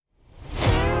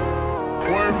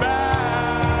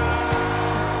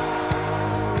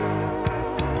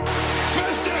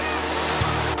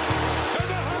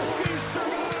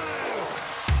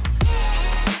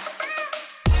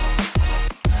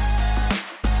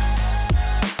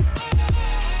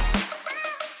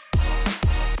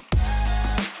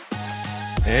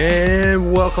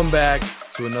And welcome back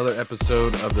to another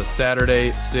episode of the Saturday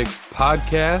 6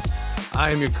 podcast.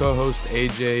 I am your co-host,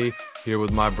 AJ, here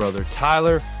with my brother,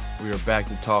 Tyler. We are back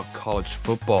to talk college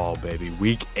football, baby.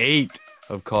 Week 8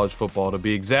 of college football, to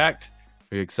be exact.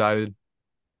 Are you excited?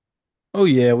 Oh,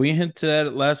 yeah. We hinted at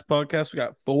it last podcast. We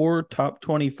got 4 top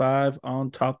 25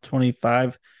 on top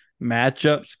 25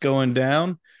 matchups going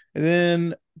down. And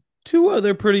then 2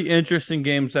 other pretty interesting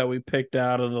games that we picked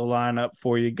out of the lineup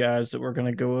for you guys that we're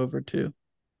going to go over too.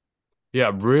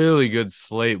 Yeah, really good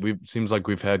slate. Seems like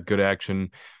we've had good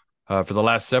action for the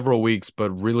last several weeks,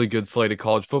 but really good slate of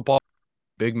college football.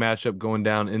 Big matchup going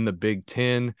down in the Big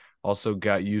Ten. Also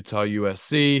got Utah,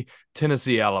 USC,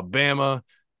 Tennessee, Alabama.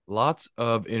 Lots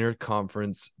of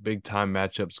interconference big-time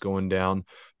matchups going down.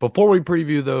 Before we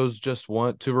preview those, just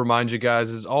want to remind you guys,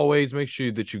 as always, make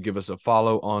sure that you give us a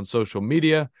follow on social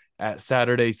media at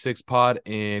Saturday 6 Pod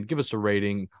and give us a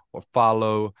rating or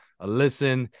follow, a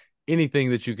listen,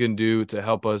 anything that you can do to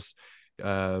help us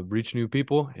reach new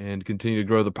people and continue to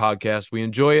grow the podcast. We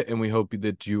enjoy it, and we hope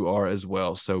that you are as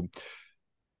well. So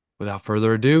without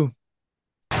further ado,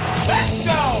 let's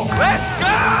go! Let's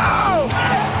go!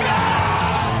 Let's go!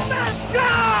 Let's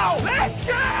go! Let's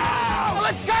go!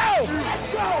 Let's go!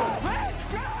 Let's go! Let's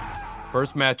go!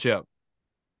 first matchup.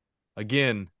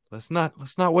 Again, let's not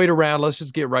wait around. Let's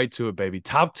just get right to it, baby.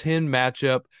 Top 10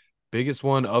 matchup, biggest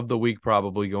one of the week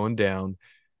probably going down.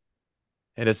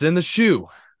 And it's in the shoe.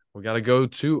 We got to go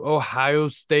to Ohio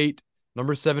State,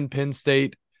 number 7 Penn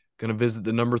State. Going to visit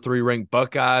the number 3 ranked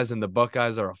Buckeyes, and the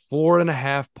Buckeyes are a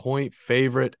 4.5-point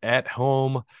favorite at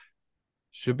home.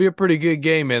 Should be a pretty good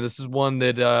game, man. This is one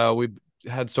that we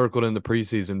had circled in the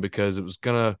preseason because it was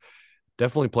going to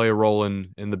definitely play a role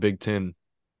in the Big Ten.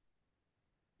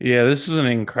 Yeah, this is an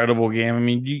incredible game. I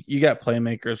mean, you got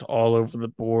playmakers all over the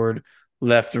board,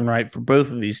 left and right for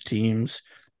both of these teams,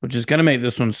 which is going to make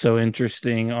this one so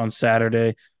interesting on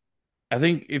Saturday. I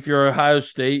think if you're Ohio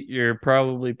State, you're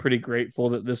probably pretty grateful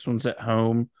that this one's at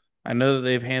home. I know that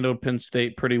they've handled Penn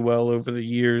State pretty well over the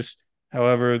years.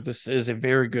 However, this is a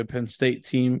very good Penn State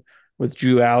team with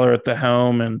Drew Aller at the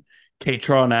helm and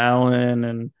Katron Allen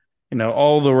and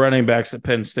all the running backs that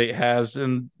Penn State has,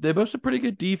 and they boast a pretty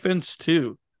good defense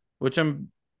too, which I'm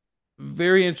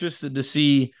very interested to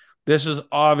see. This is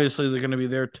obviously going to be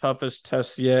their toughest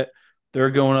test yet. They're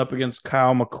going up against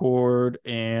Kyle McCord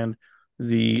and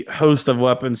the host of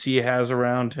weapons he has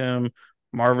around him,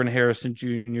 Marvin Harrison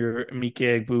Jr., Mike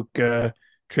Egbuka,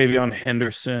 Travion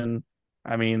Henderson.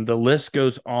 I mean, the list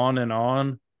goes on and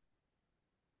on.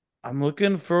 I'm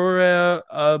looking for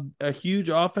a huge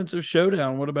offensive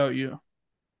showdown. What about you?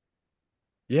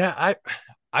 Yeah,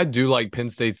 I do like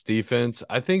Penn State's defense.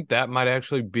 I think that might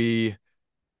actually be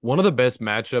one of the best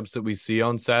matchups that we see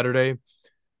on Saturday.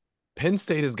 Penn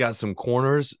State has got some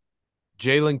corners,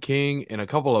 Jalen King and a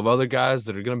couple of other guys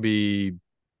that are going to be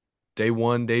day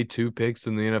 1, day 2 picks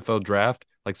in the NFL draft,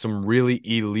 like some really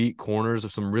elite corners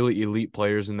of some really elite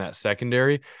players in that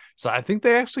secondary. So I think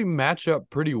they actually match up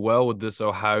pretty well with this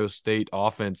Ohio State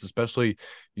offense, especially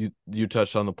you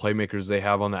touched on the playmakers they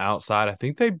have on the outside. I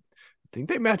think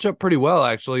they match up pretty well,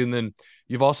 actually. And then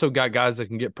you've also got guys that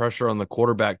can get pressure on the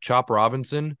quarterback, Chop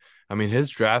Robinson. I mean, his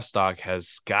draft stock has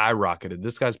skyrocketed.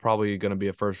 This guy's probably going to be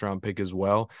a first-round pick as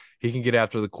well. He can get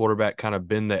after the quarterback, kind of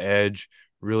bend the edge,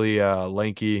 really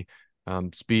lanky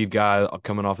speed guy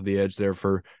coming off of the edge there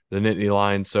for the Nittany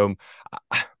Lions. So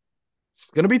it's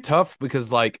going to be tough because,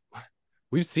 like,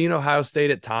 we've seen Ohio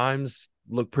State at times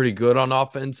look pretty good on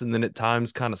offense and then at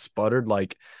times kind of sputtered.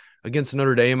 Like, against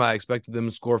Notre Dame, I expected them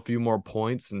to score a few more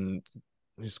points, and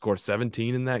they scored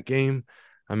 17 in that game.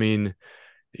 I mean,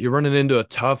 you're running into a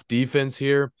tough defense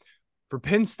here. For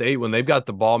Penn State, when they've got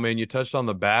the ball, man, you touched on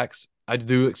the backs. I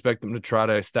do expect them to try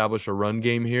to establish a run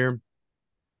game here.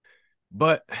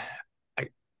 But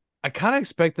I kind of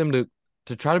expect them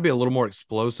to try to be a little more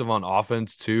explosive on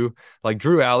offense too. Like,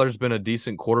 Drew Aller's been a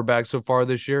decent quarterback so far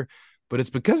this year, but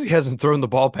it's because he hasn't thrown the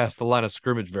ball past the line of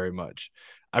scrimmage very much.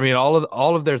 I mean,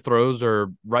 all of their throws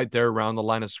are right there around the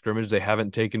line of scrimmage. They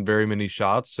haven't taken very many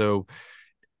shots. So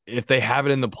if they have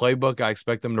it in the playbook, I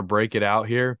expect them to break it out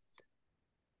here.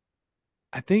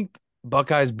 I think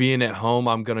Buckeyes being at home,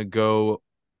 I'm going to go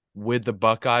with the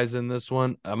Buckeyes in this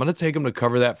one. I'm going to take them to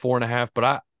cover that 4.5,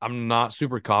 but I'm not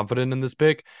super confident in this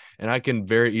pick, and I can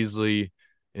very easily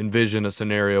envision a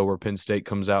scenario where Penn State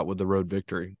comes out with the road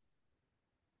victory.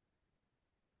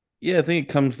 Yeah, I think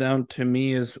it comes down to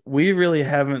me is we really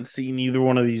haven't seen either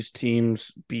one of these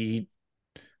teams be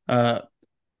uh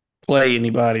play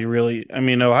anybody really. I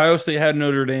mean, Ohio State had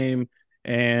Notre Dame,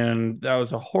 and that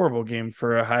was a horrible game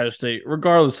for Ohio State,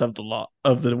 regardless of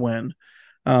the win.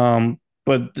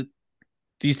 But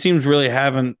these teams really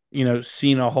haven't,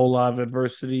 seen a whole lot of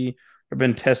adversity or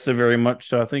been tested very much.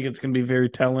 So I think it's going to be very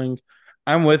telling.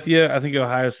 I'm with you. I think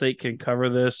Ohio State can cover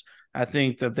this. I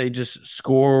think that they just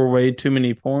score way too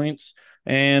many points,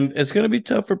 and it's going to be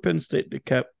tough for Penn State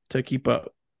to keep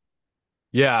up.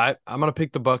 Yeah, I'm gonna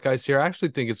pick the Buckeyes here. I actually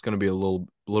think it's gonna be a little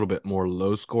bit more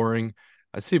low scoring.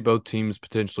 I see both teams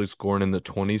potentially scoring in the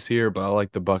 20s here, but I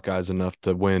like the Buckeyes enough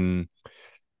to win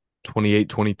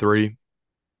 28-23,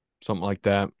 something like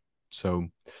that. So,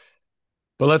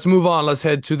 but let's move on. Let's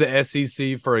head to the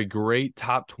SEC for a great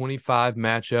top 25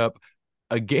 matchup.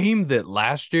 A game that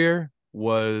last year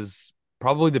was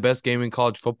probably the best game in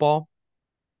college football.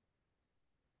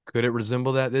 Could it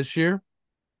resemble that this year?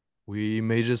 We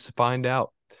may just find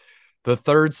out. The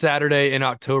third Saturday in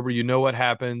October, you know what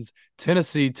happens.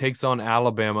 Tennessee takes on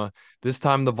Alabama. This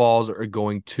time the Vols are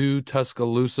going to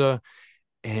Tuscaloosa.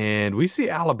 And we see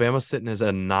Alabama sitting as a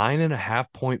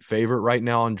 9.5-point favorite right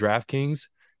now on DraftKings.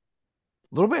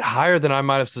 A little bit higher than I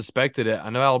might have suspected it. I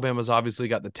know Alabama's obviously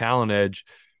got the talent edge,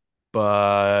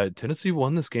 but Tennessee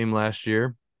won this game last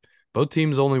year. Both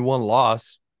teams only one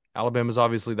loss. Alabama's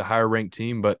obviously the higher ranked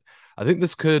team, but I think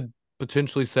this could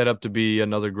potentially set up to be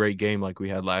another great game like we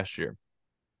had last year.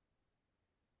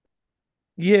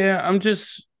 Yeah, I'm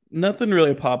just nothing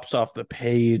really pops off the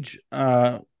page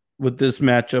with this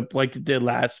matchup like it did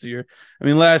last year. I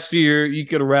mean, last year you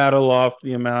could rattle off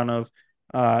the amount of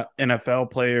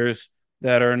NFL players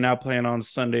that are now playing on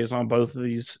Sundays on both of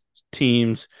these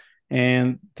teams.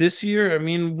 And this year, I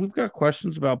mean, we've got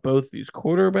questions about both these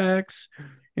quarterbacks.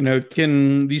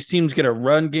 Can these teams get a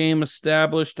run game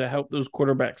established to help those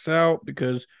quarterbacks out?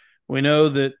 Because we know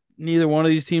that neither one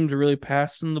of these teams are really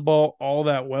passing the ball all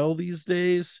that well these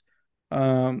days.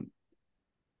 Um,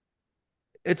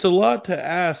 it's a lot to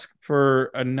ask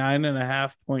for a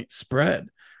 9.5 point spread.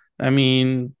 I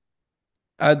mean,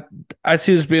 I I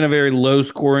see this being a very low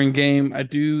scoring game. I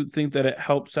do think that it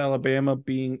helps Alabama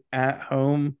being at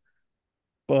home,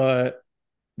 but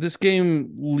this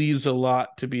game leaves a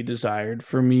lot to be desired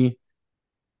for me.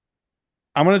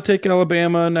 I'm going to take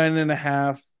Alabama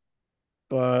 9.5,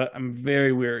 but I'm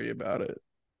very wary about it.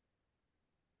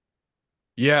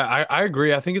 Yeah, I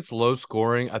agree. I think it's low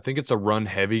scoring. I think it's a run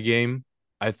heavy game.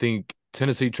 I think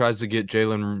Tennessee tries to get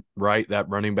Jalen Wright, that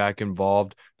running back,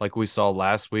 involved like we saw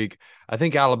last week. I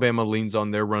think Alabama leans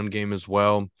on their run game as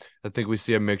well. I think we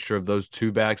see a mixture of those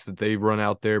two backs that they run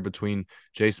out there between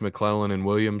Jace McClellan and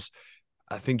Williams.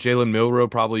 I think Jalen Milroe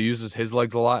probably uses his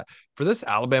legs a lot. For this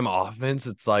Alabama offense,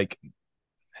 it's like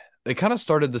they kind of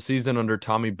started the season under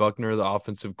Tommy Buckner, the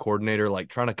offensive coordinator, like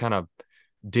trying to kind of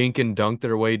dink and dunk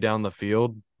their way down the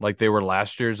field like they were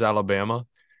last year's Alabama.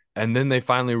 And then they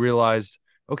finally realized,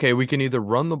 okay, we can either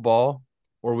run the ball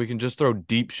or we can just throw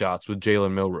deep shots with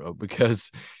Jalen Milroe because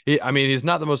he's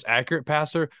not the most accurate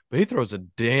passer, but he throws a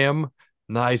damn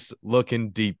nice looking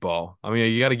deep ball. I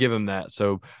mean, you got to give him that.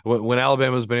 So when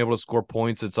Alabama's been able to score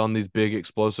points, it's on these big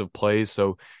explosive plays.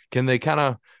 So can they kind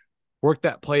of work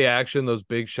that play action, those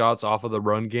big shots off of the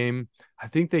run game? I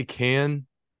think they can.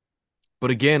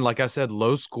 But again, like I said,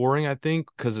 low scoring, I think,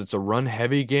 because it's a run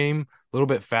heavy game, a little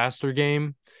bit faster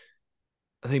game.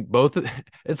 I think both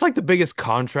it's like the biggest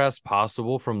contrast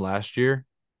possible from last year.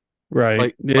 Right.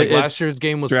 Like last It's year's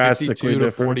game was drastically 52 to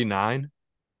different. 49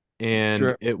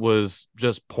 and it was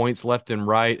just points left and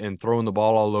right and throwing the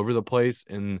ball all over the place.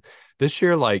 And this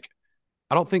year, like,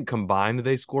 I don't think combined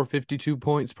they score 52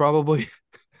 points probably.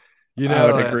 you I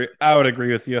would know, agree. I would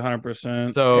agree with you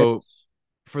 100%. so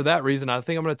for that reason, I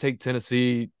think I'm going to take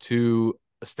Tennessee to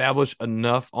establish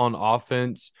enough on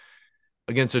offense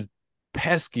against a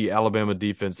pesky Alabama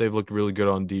defense. They've looked really good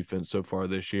on defense so far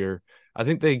this year. I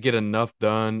think they get enough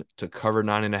done to cover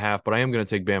 9.5, but I am going to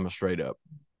take Bama straight up.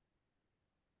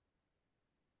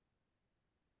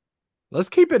 Let's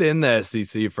keep it in the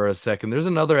SEC for a second. There's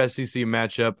another SEC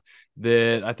matchup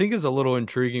that I think is a little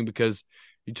intriguing because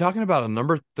you're talking about a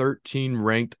number 13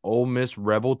 ranked Ole Miss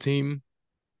Rebel team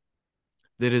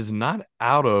that is not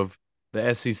out of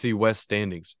the SEC West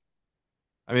standings.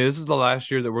 I mean, this is the last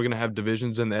year that we're going to have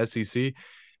divisions in the SEC,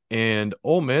 and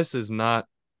Ole Miss has not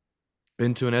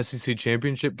been to an SEC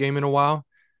championship game in a while.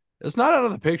 It's not out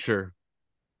of the picture,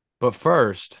 but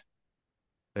first,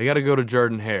 they got to go to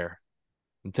Jordan-Hare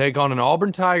and take on an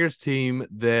Auburn Tigers team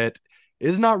that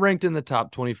is not ranked in the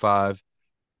top 25,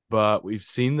 but we've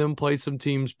seen them play some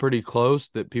teams pretty close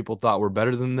that people thought were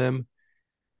better than them.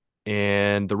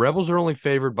 And the Rebels are only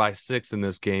favored by 6 in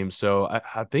this game. So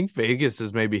I think Vegas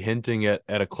is maybe hinting at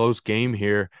a close game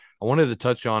here. I wanted to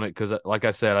touch on it because, like I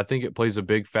said, I think it plays a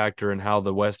big factor in how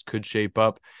the West could shape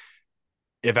up.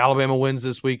 If Alabama wins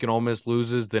this week and Ole Miss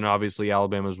loses, then obviously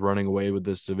Alabama's running away with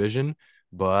this division.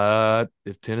 But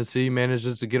if Tennessee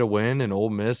manages to get a win and Ole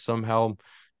Miss somehow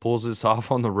pulls this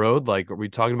off on the road, like are we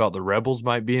talking about the Rebels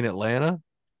might be in Atlanta?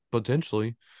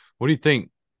 Potentially. What do you think?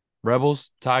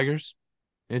 Rebels, Tigers,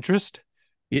 interest?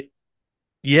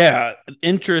 Yeah,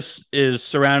 interest is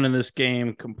surrounding this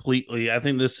game completely. I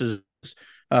think this is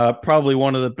probably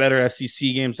one of the better SEC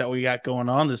games that we got going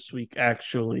on this week,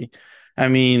 actually. I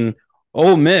mean,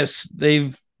 Ole Miss,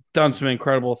 they've done some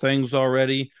incredible things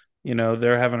already.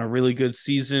 They're having a really good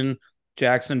season.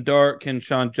 Jackson Dart,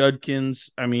 Sean Judkins.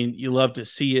 I mean, you love to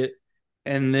see it.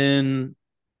 And then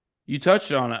you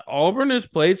touched on it. Auburn has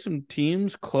played some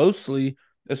teams closely,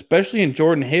 especially in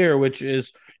Jordan Hare, which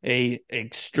is a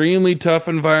extremely tough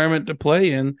environment to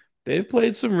play in. They've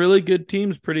played some really good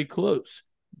teams pretty close.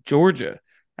 Georgia,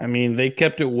 I mean, they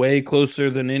kept it way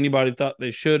closer than anybody thought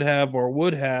they should have or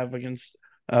would have against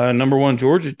number one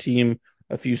Georgia team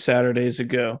a few Saturdays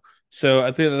ago. So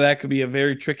I think that could be a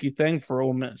very tricky thing for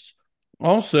Ole Miss.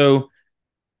 Also,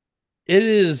 it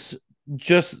is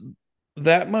just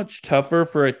that much tougher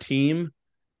for a team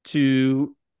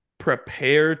to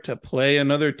prepare to play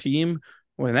another team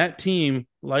when that team,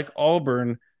 like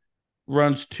Auburn,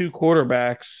 runs two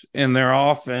quarterbacks in their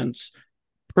offense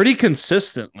pretty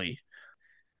consistently.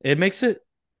 It makes it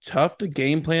tough to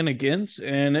game plan against,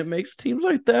 and it makes teams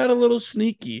like that a little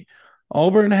sneaky.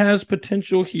 Auburn has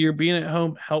potential here. Being at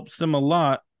home helps them a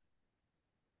lot.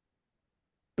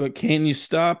 But can you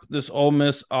stop this Ole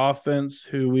Miss offense,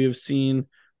 who we have seen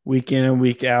week in and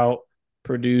week out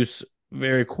produce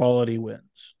very quality wins?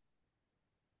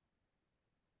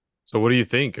 So what do you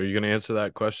think? Are you going to answer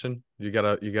that question? You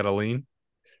gotta lean.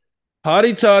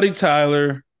 Hotty toddy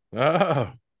Tyler,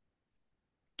 Oh,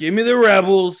 give me the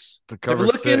Rebels. to They're cover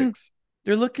looking six,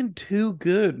 they're looking too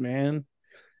good, man.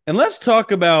 And let's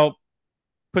talk about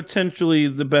potentially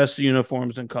the best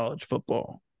uniforms in college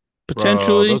football. bro. Those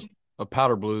Potentially,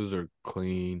 powder blues are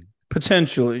clean.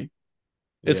 potentially.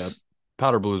 Yeah, It's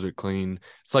powder blues are clean.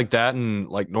 It's like that, and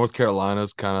like North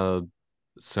Carolina's kind of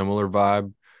similar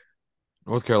vibe.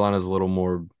 North Carolina's a little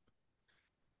more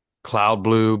cloud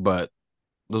blue, but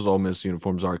those Ole Miss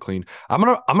uniforms are clean. I'm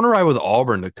gonna ride with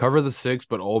Auburn to cover the six,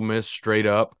 but Ole Miss straight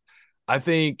up. I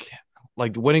think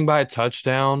like winning by a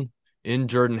touchdown in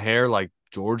Jordan Hare, like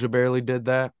Georgia barely did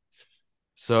that.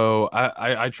 So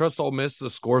I trust Ole Miss to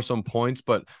score some points,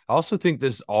 but I also think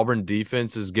this Auburn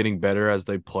defense is getting better as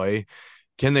they play.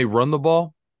 Can they run the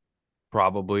ball?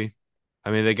 Probably.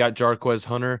 I mean, they got Jarquez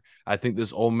Hunter. I think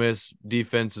this Ole Miss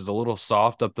defense is a little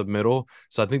soft up the middle,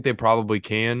 so I think they probably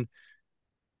can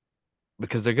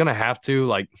because they're gonna have to.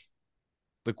 Like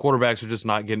the quarterbacks are just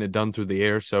not getting it done through the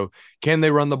air. So can they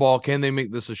run the ball? Can they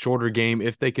make this a shorter game?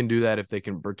 If they can do that, if they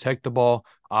can protect the ball,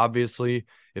 obviously,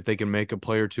 if they can make a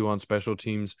play or two on special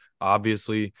teams,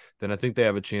 obviously, then I think they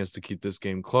have a chance to keep this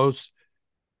game close.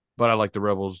 But I like the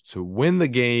Rebels to win the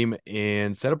game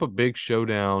and set up a big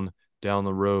showdown down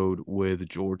the road with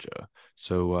Georgia.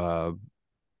 So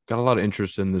got a lot of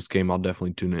interest in this game. I'll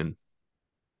definitely tune in.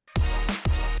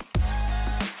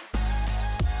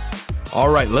 All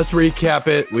right, let's recap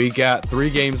it. We got 3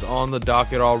 games on the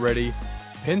docket already.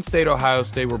 Penn State, Ohio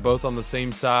State, we're both on the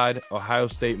same side. Ohio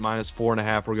State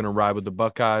 -4.5. We're going to ride with the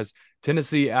Buckeyes.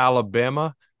 Tennessee,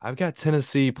 Alabama. I've got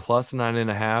Tennessee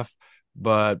 +9.5,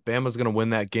 but Bama's going to win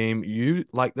that game. You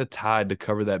like the Tide to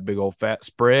cover that big old fat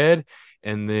spread.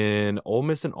 And then Ole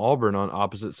Miss and Auburn on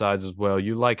opposite sides as well.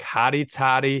 You like Hotty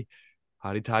Toddy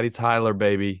Tyler,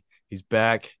 baby. He's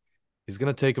back. He's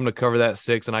going to take him to cover that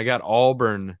 6. And I got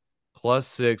Auburn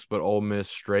 +6, but Ole Miss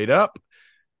straight up.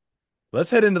 Let's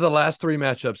head into the last 3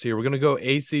 matchups here. We're going to go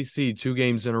ACC 2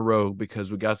 games in a row because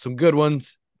we got some good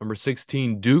ones. Number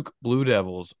 16, Duke Blue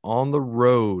Devils on the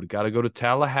road. Got to go to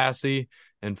Tallahassee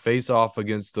and face off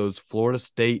against those Florida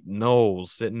State Noles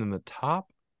sitting in the top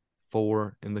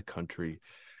 4 in the country.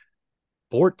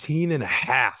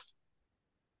 14.5.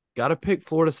 Got to pick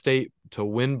Florida State to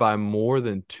win by more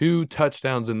than 2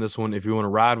 touchdowns in this one if you want to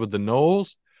ride with the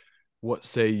Noles. What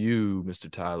say you,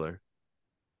 Mr. Tyler?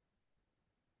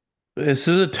 This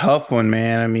is a tough one,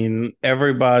 man. I mean,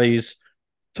 everybody's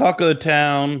talk of the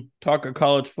town, talk of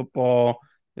college football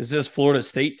is this Florida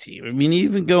State team. I mean,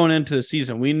 even going into the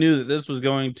season, we knew that this was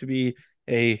going to be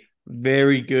a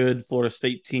very good Florida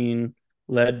State team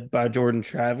led by Jordan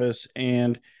Travis,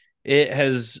 and it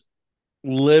has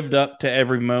lived up to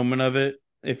every moment of it,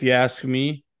 if you ask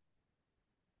me.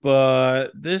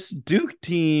 But this Duke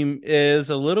team is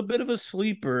a little bit of a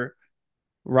sleeper.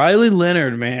 Riley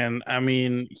Leonard, man, I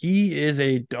mean, he is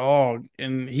a dog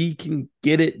and he can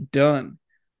get it done.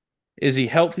 Is he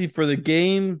healthy for the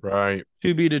game? Right.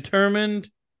 To be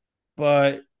determined.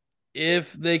 But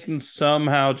if they can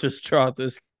somehow just trot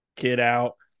this kid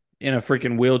out in a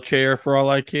freaking wheelchair for all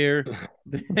I care.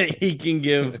 He can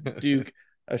give Duke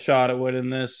a shot at winning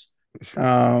this.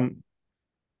 Um,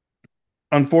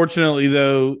 Unfortunately,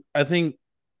 though, I think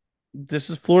this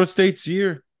is Florida State's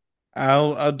year.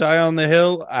 I'll die on the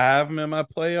hill. I have them in my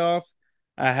playoff.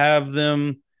 I have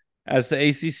them as the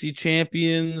ACC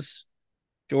champions.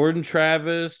 Jordan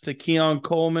Travis to Keon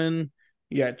Coleman.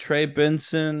 You got Trey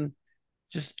Benson.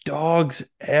 Just dogs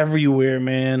everywhere,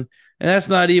 man. And that's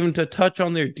not even to touch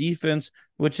on their defense,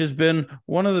 which has been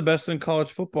one of the best in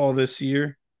college football this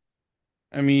year.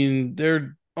 I mean,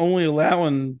 they're only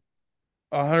allowing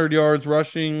 100 yards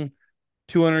rushing,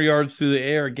 200 yards through the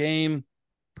air a game.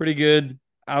 Pretty good.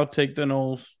 I'll take the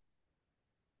Noles.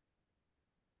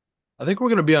 I think we're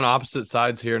going to be on opposite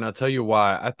sides here, and I'll tell you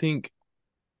why. I think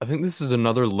this is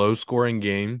another low-scoring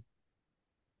game.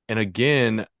 And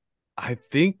again, I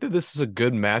think that this is a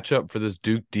good matchup for this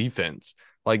Duke defense.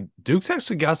 Like, Duke's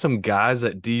actually got some guys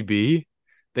at DB.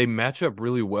 They match up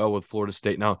really well with Florida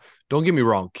State. Now, don't get me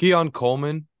wrong. Keon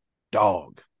Coleman,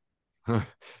 dog. I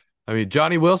mean,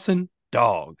 Johnny Wilson,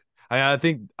 dog. I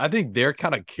think they're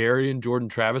kind of carrying Jordan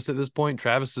Travis at this point.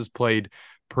 Travis has played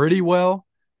pretty well,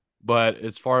 but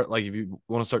as far like if you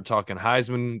want to start talking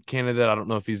Heisman candidate, I don't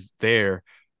know if he's there.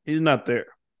 He's not there.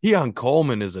 Keon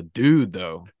Coleman is a dude,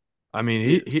 though. I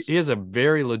mean, he He has a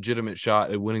very legitimate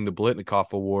shot at winning the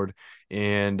Blitnikoff Award,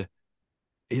 and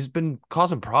he's been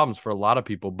causing problems for a lot of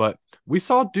people. But we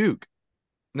saw Duke.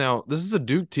 Now, this is a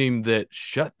Duke team that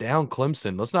shut down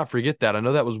Clemson. Let's not forget that. I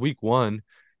know that was week 1,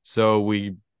 so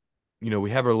we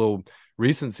have our little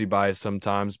recency bias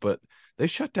sometimes, but they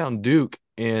shut down Duke,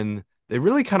 and they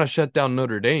really kind of shut down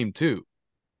Notre Dame too.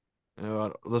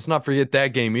 Let's not forget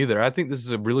that game either. I think this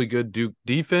is a really good Duke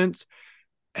defense.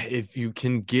 If you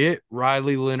can get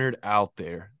Riley Leonard out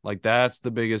there, like that's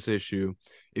the biggest issue.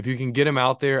 If you can get him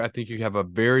out there, I think you have a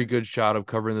very good shot of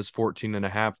covering this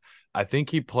 14.5. I think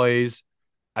he plays.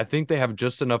 I think they have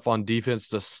just enough on defense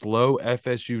to slow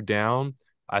FSU down.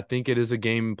 I think it is a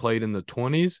game played in the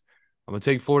 20s. I'm going to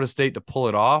take Florida State to pull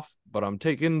it off, but I'm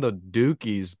taking the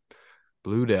Dukies,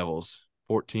 Blue Devils,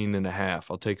 14.5.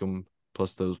 I'll take them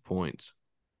plus those points.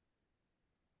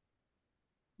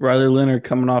 Riley Leonard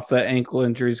coming off that ankle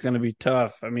injury is going to be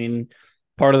tough. I mean,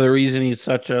 part of the reason he's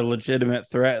such a legitimate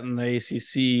threat in the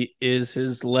ACC is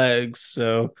his legs.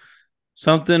 So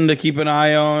something to keep an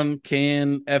eye on.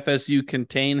 Can FSU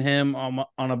contain him on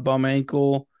a bum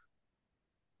ankle?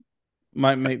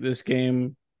 Might make this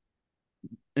game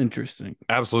interesting.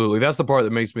 Absolutely. That's the part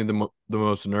that makes me the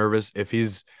most nervous. If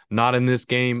he's not in this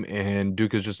game and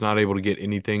Duke is just not able to get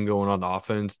anything going on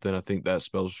offense, then I think that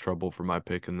spells trouble for my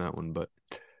pick in that one. But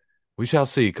we shall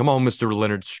see. Come on, Mr.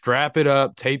 Leonard. Strap it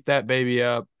up. Tape that baby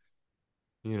up.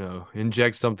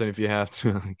 Inject something if you have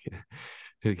to.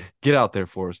 Get out there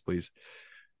for us, please.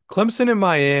 Clemson and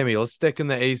Miami. Let's stick in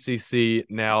the ACC.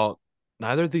 Now,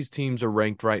 neither of these teams are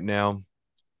ranked right now,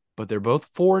 but they're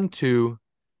both 4-2.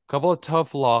 Couple of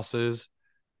tough losses,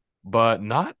 but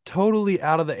not totally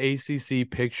out of the ACC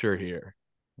picture here.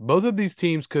 Both of these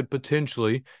teams could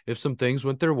potentially, if some things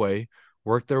went their way,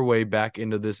 work their way back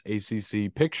into this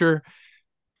ACC picture.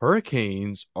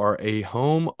 Hurricanes are a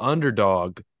home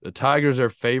underdog. The Tigers are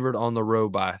favored on the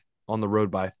road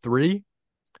by 3.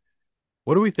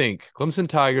 What do we think? Clemson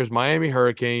Tigers, Miami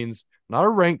Hurricanes, not a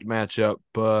ranked matchup,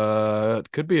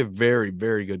 but could be a very,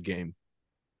 very good game.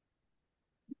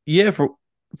 Yeah,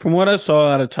 from what I saw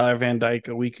out of Ty Van Dyke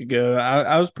a week ago,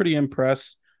 I was pretty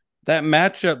impressed. That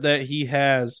matchup that he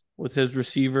has with his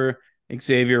receiver,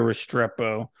 Xavier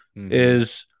Restrepo,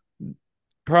 is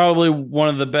probably one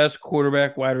of the best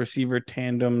quarterback wide receiver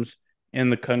tandems in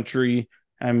the country.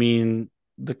 I mean,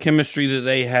 the chemistry that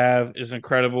they have is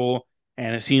incredible,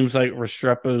 and it seems like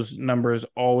Restrepo's number is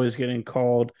always getting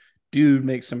called. Dude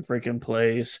makes some freaking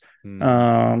plays.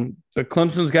 But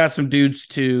Clemson's got some dudes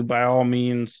too, by all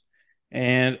means.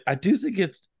 And I do think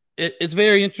it's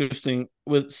very interesting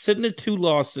with sitting at 2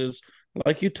 losses,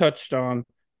 like you touched on.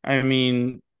 I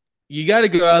mean, you got to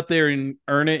go out there and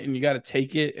earn it, and you got to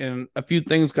take it, and a few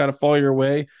things got to fall your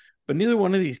way. But neither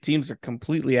one of these teams are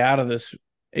completely out of this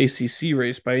ACC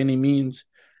race by any means.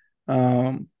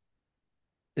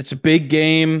 It's a big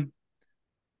game.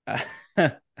 I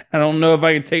don't know if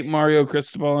I can take Mario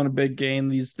Cristobal in a big game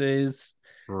these days.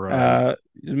 Right.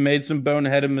 He's made some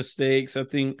boneheaded mistakes. I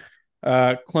think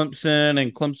Clemson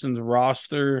and Clemson's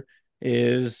roster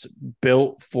is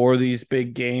built for these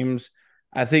big games.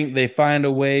 I think they find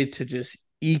a way to just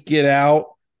eke it out.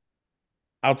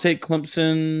 I'll take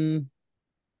Clemson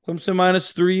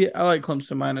 -3. I like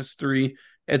Clemson -3.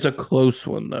 It's a close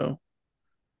one, though.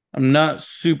 I'm not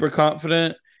super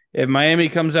confident. If Miami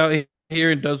comes out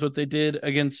here and does what they did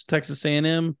against Texas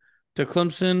A&M to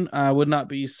Clemson, I would not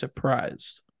be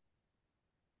surprised.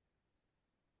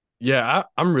 Yeah,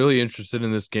 I'm really interested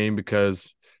in this game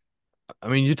because, I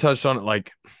mean, you touched on it.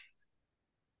 Like,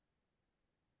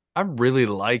 I really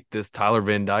like this Tyler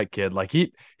Van Dyke kid. Like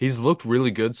he's looked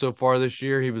really good so far this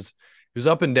year. He was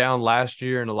up and down last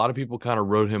year, and a lot of people kind of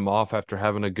wrote him off after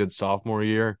having a good sophomore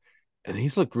year. And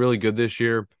he's looked really good this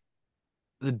year.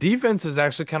 The defense is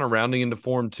actually kind of rounding into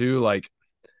form too. Like,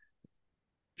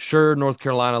 sure, North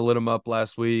Carolina lit him up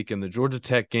last week, and the Georgia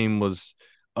Tech game was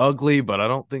ugly, but I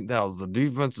don't think that was the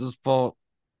defense's fault.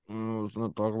 Let's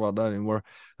not talk about that anymore.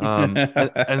 And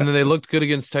then they looked good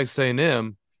against Texas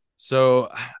A&M. So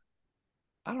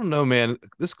I don't know, man.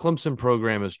 This Clemson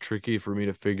program is tricky for me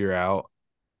to figure out.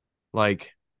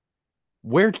 Like,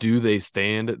 where do they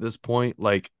stand at this point?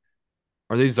 Like,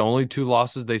 are these the only two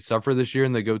losses they suffer this year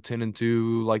and they go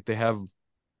 10-2 like they have a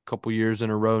couple years in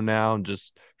a row now and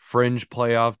just fringe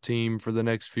playoff team for the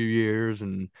next few years?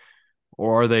 And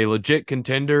or are they legit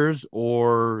contenders,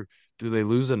 or do they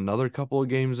lose another couple of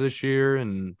games this year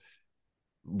and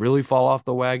really fall off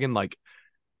the wagon? Like,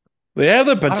 They have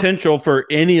the I don't potential for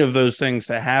any of those things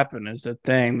to happen is the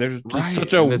thing. There's just right.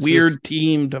 such a And it's just weird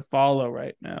team to follow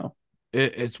right now.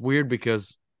 it's weird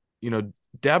because, Dabo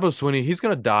Swinney, he's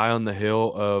going to die on the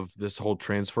hill of this whole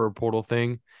transfer portal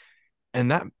thing.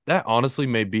 And that honestly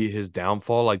may be his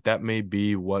downfall. Like, that may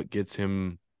be what gets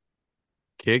him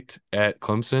kicked at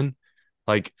Clemson.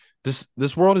 Like,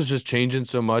 this world is just changing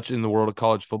so much in the world of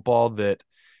college football that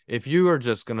if you are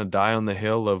just going to die on the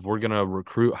hill of we're going to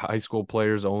recruit high school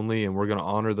players only and we're going to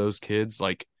honor those kids,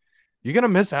 like, you're going to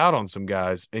miss out on some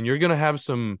guys, and you're going to have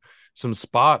some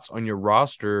spots on your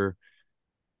roster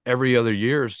every other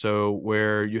year or so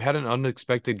where you had an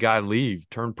unexpected guy leave,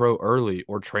 turn pro early,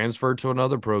 or transfer to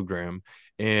another program.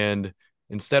 And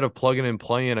instead of plugging and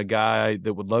playing a guy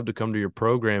that would love to come to your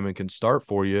program and can start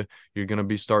for you, you're going to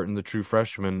be starting the true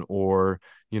freshman or,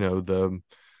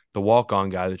 the walk-on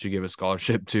guy that you give a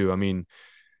scholarship to. I mean,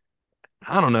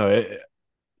 I don't know.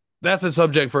 That's a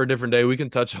subject for a different day. We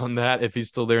can touch on that if he's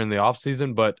still there in the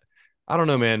offseason, but I don't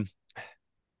know, man.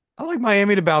 I like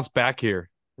Miami to bounce back here.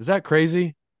 Is that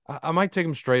crazy? I might take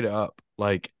him straight up.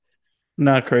 Like,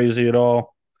 Not crazy at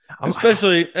all. I'm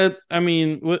Especially, I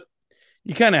mean, what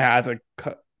you kind of have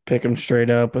to pick them straight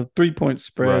up. A 3-point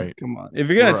spread. right, Come on. If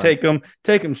you're going to right.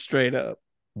 take them straight up.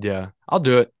 Yeah, I'll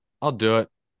do it. I'll do it.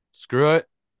 Screw it.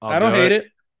 I'll I don't do hate it.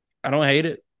 it. I don't hate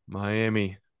it.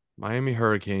 Miami, Miami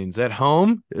Hurricanes at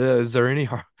home. Is there any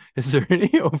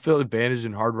home field advantage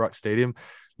in Hard Rock Stadium?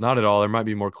 Not at all. There might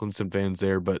be more Clemson fans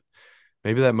there, but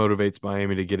maybe that motivates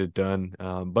Miami to get it done.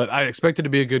 But I expect it to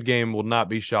be a good game. Will not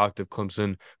be shocked if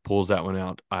Clemson pulls that one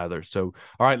out either. So,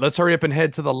 all right, let's hurry up and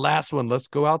head to the last one. Let's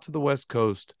go out to the West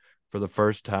Coast for the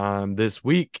first time this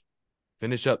week.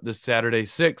 Finish up this Saturday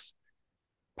 6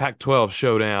 Pac-12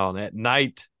 showdown at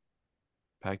night.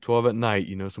 Pac-12 at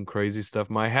night. Some crazy stuff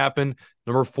might happen.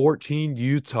 Number 14,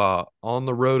 Utah on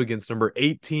the road against number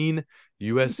 18,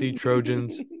 USC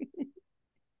Trojans.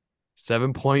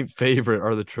 7-point favorite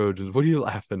are the Trojans. What are you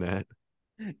laughing at?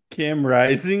 Cam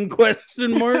Rising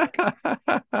question mark?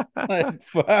 Like,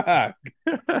 fuck.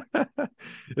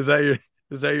 Is that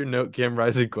your note, Cam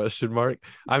Rising question mark?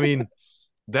 I mean,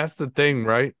 that's the thing,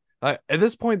 right? At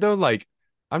this point though, like,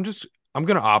 I'm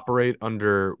gonna operate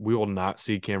under we will not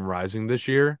see Cam Rising this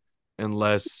year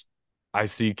unless I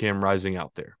see Cam Rising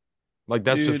out there. Like,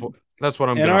 Dude, that's what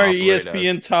I'm in gonna our operate as.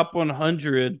 ESPN Top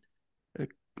 100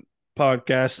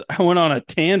 podcast, I went on a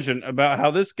tangent about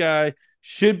how this guy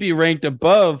should be ranked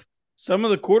above some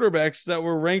of the quarterbacks that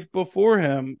were ranked before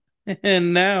him.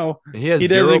 And now He has he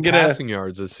zero doesn't get passing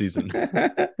yards this season.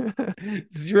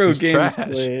 zero He's games trash.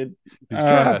 played. He's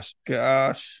trash.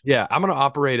 Gosh. Yeah, I'm gonna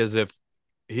operate as if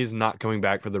he's not coming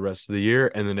back for the rest of the year.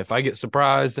 And then if I get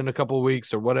surprised in a couple of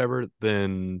weeks or whatever,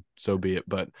 then so be it.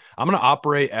 But I'm going to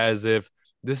operate as if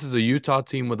this is a Utah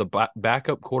team with a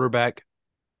backup quarterback,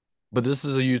 but this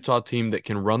is a Utah team that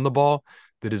can run the ball,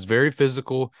 that is very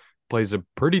physical, plays a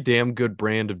pretty damn good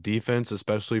brand of defense,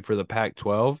 especially for the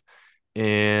Pac-12.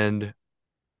 And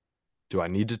do I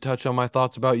need to touch on my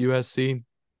thoughts about USC?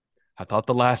 I thought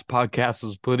the last podcast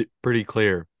was pretty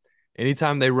clear.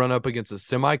 Anytime they run up against a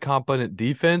semi-competent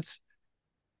defense,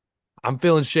 I'm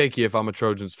feeling shaky if I'm a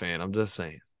Trojans fan. I'm just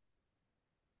saying.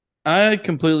 I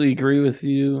completely agree with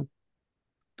you.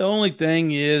 The only thing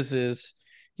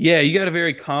yeah, you got a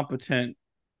very competent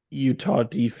Utah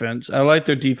defense. I like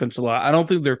their defense a lot. I don't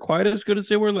think they're quite as good as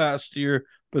they were last year,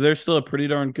 but they're still a pretty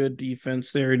darn good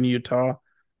defense there in Utah.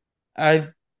 I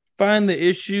find the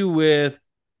issue with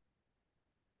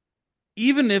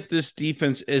even if this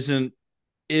defense isn't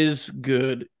is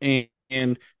good and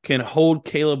can hold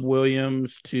Caleb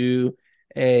Williams to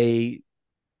a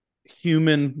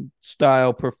human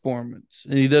style performance.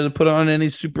 And he doesn't put on any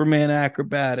Superman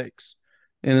acrobatics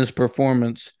in this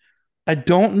performance. I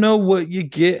don't know what you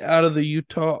get out of the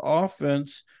Utah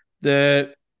offense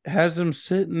that has them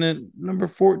sitting at number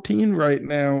 14 right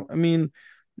now. I mean,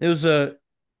 it was a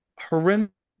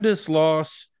horrendous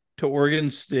loss to Oregon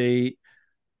State.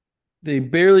 They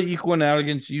barely equal out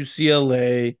against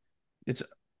UCLA. It's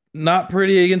not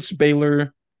pretty against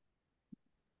Baylor.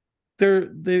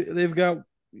 They've got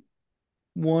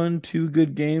 1-2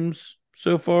 good games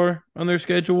so far on their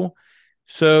schedule.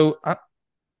 So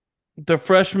the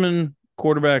freshman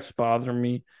quarterbacks bother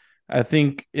me. I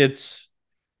think it's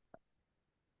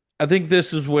I think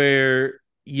this is where,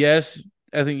 yes,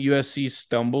 I think USC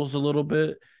stumbles a little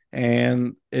bit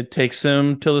and it takes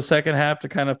them till the second half to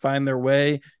kind of find their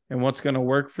way and what's going to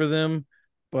work for them.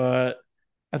 But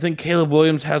I think Caleb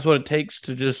Williams has what it takes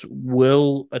to just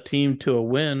will a team to a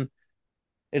win.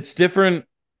 It's different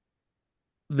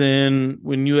than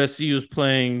when USC was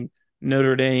playing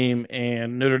Notre Dame,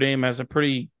 and Notre Dame has a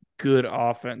pretty good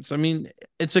offense. I mean,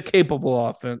 it's a capable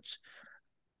offense.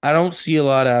 I don't see a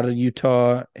lot out of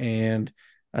Utah, and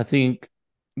I think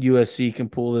USC can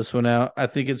pull this one out. I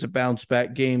think it's a bounce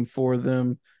back game for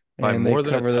them, By and they more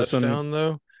than a cover this one. touchdown,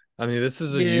 though. I mean, this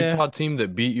is a Yeah, Utah team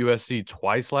that beat USC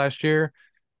twice last year,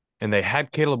 and they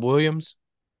had Caleb Williams.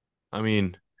 I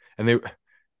mean, and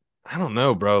I don't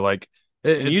know, bro. Like,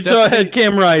 it's Utah definitely, had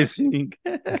Cam Rising.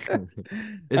 it's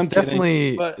I'm kidding,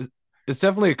 definitely, but it's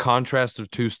definitely a contrast of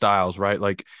two styles, right?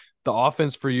 Like, the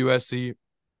offense for USC,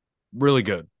 really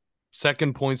good.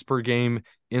 Second points per game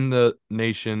in the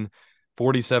nation,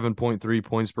 47.3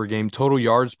 points per game. Total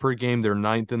yards per game, they're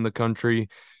ninth in the country.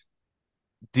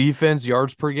 Defense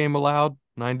yards per game allowed,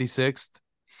 96th.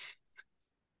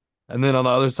 And then on the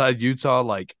other side, Utah,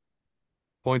 like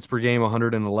points per game,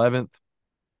 111th.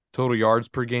 Total yards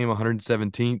per game,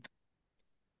 117th.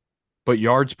 But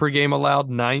yards per game allowed,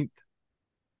 ninth.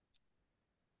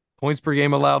 Points per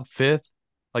game allowed, fifth.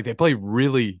 Like they play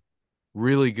really,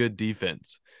 really good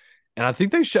defense. And I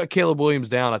think they shut Caleb Williams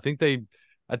down. I think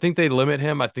they limit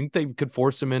him. I think they could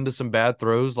force him into some bad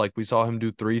throws like we saw him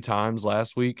do 3 times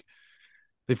last week.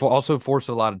 They've also forced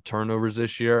a lot of turnovers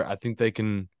this year. I think they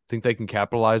can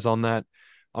capitalize on that.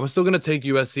 I'm still going to take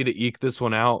USC to eke this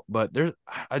one out, but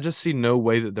I just see no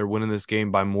way that they're winning this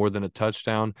game by more than a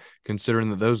touchdown, considering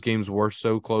that those games were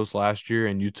so close last year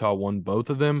and Utah won both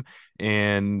of them.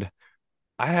 And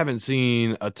I haven't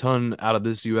seen a ton out of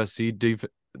this USC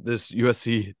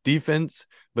defense,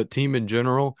 but team in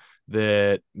general,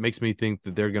 that makes me think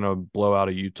that they're going to blow out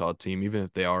a Utah team, even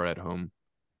if they are at home.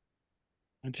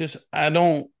 I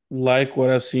don't like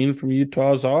what I've seen from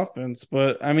Utah's offense,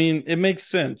 but I mean, it makes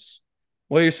sense.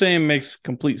 What you're saying makes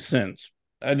complete sense.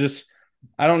 I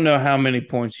don't know how many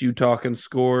points Utah can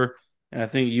score, and I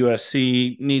think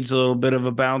USC needs a little bit of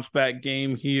a bounce back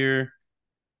game here.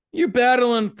 You're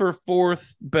battling for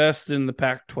fourth best in the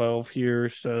Pac-12 here,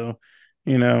 so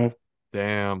you know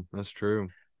Damn, that's true.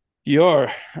 you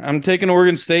are. I'm taking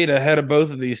Oregon State ahead of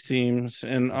both of these teams,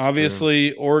 and That's true.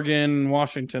 obviously Oregon and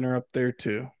Washington are up there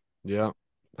too. Yeah,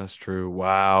 that's true.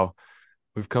 Wow.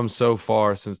 We've come so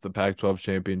far since the Pac-12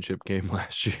 championship game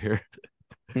last year.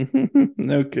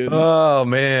 No kidding. Oh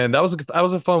man, that was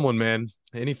a fun one, man.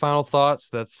 Any final thoughts?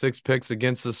 That's 6 picks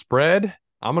against the spread.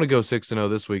 I'm gonna go 6-0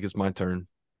 this week. It's my turn.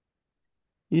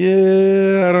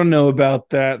 Yeah, I don't know about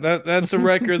that. That's a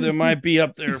record that might be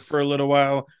up there for a little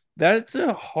while. That's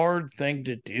a hard thing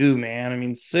to do, man. I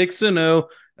mean, 6-0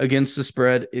 against the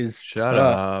spread is Shut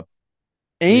tough. up.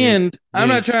 And You I'm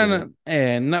not ain't trying shit. to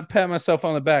and not pat myself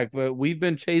on the back, but we've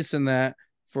been chasing that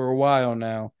for a while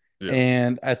now. Yeah.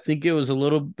 And I think it was a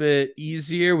little bit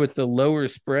easier with the lower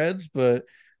spreads, but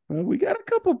we got a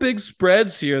couple big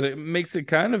spreads here that makes it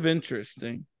kind of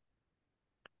interesting.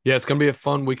 Yeah, it's gonna be a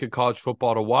fun week of college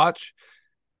football to watch.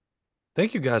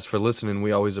 Thank you guys for listening.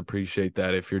 We always appreciate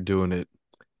that if you're doing it.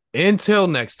 Until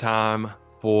next time,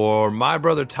 for my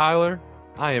brother Tyler,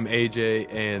 I am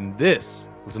AJ, and this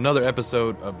was another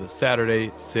episode of the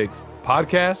Saturday 6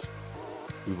 podcast.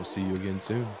 We will see you again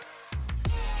soon.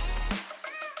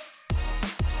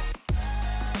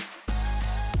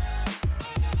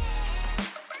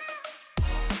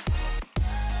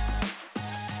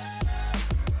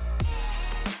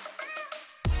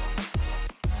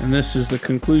 And this is the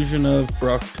conclusion of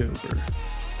Brocktober.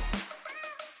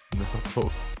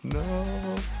 No,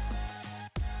 no.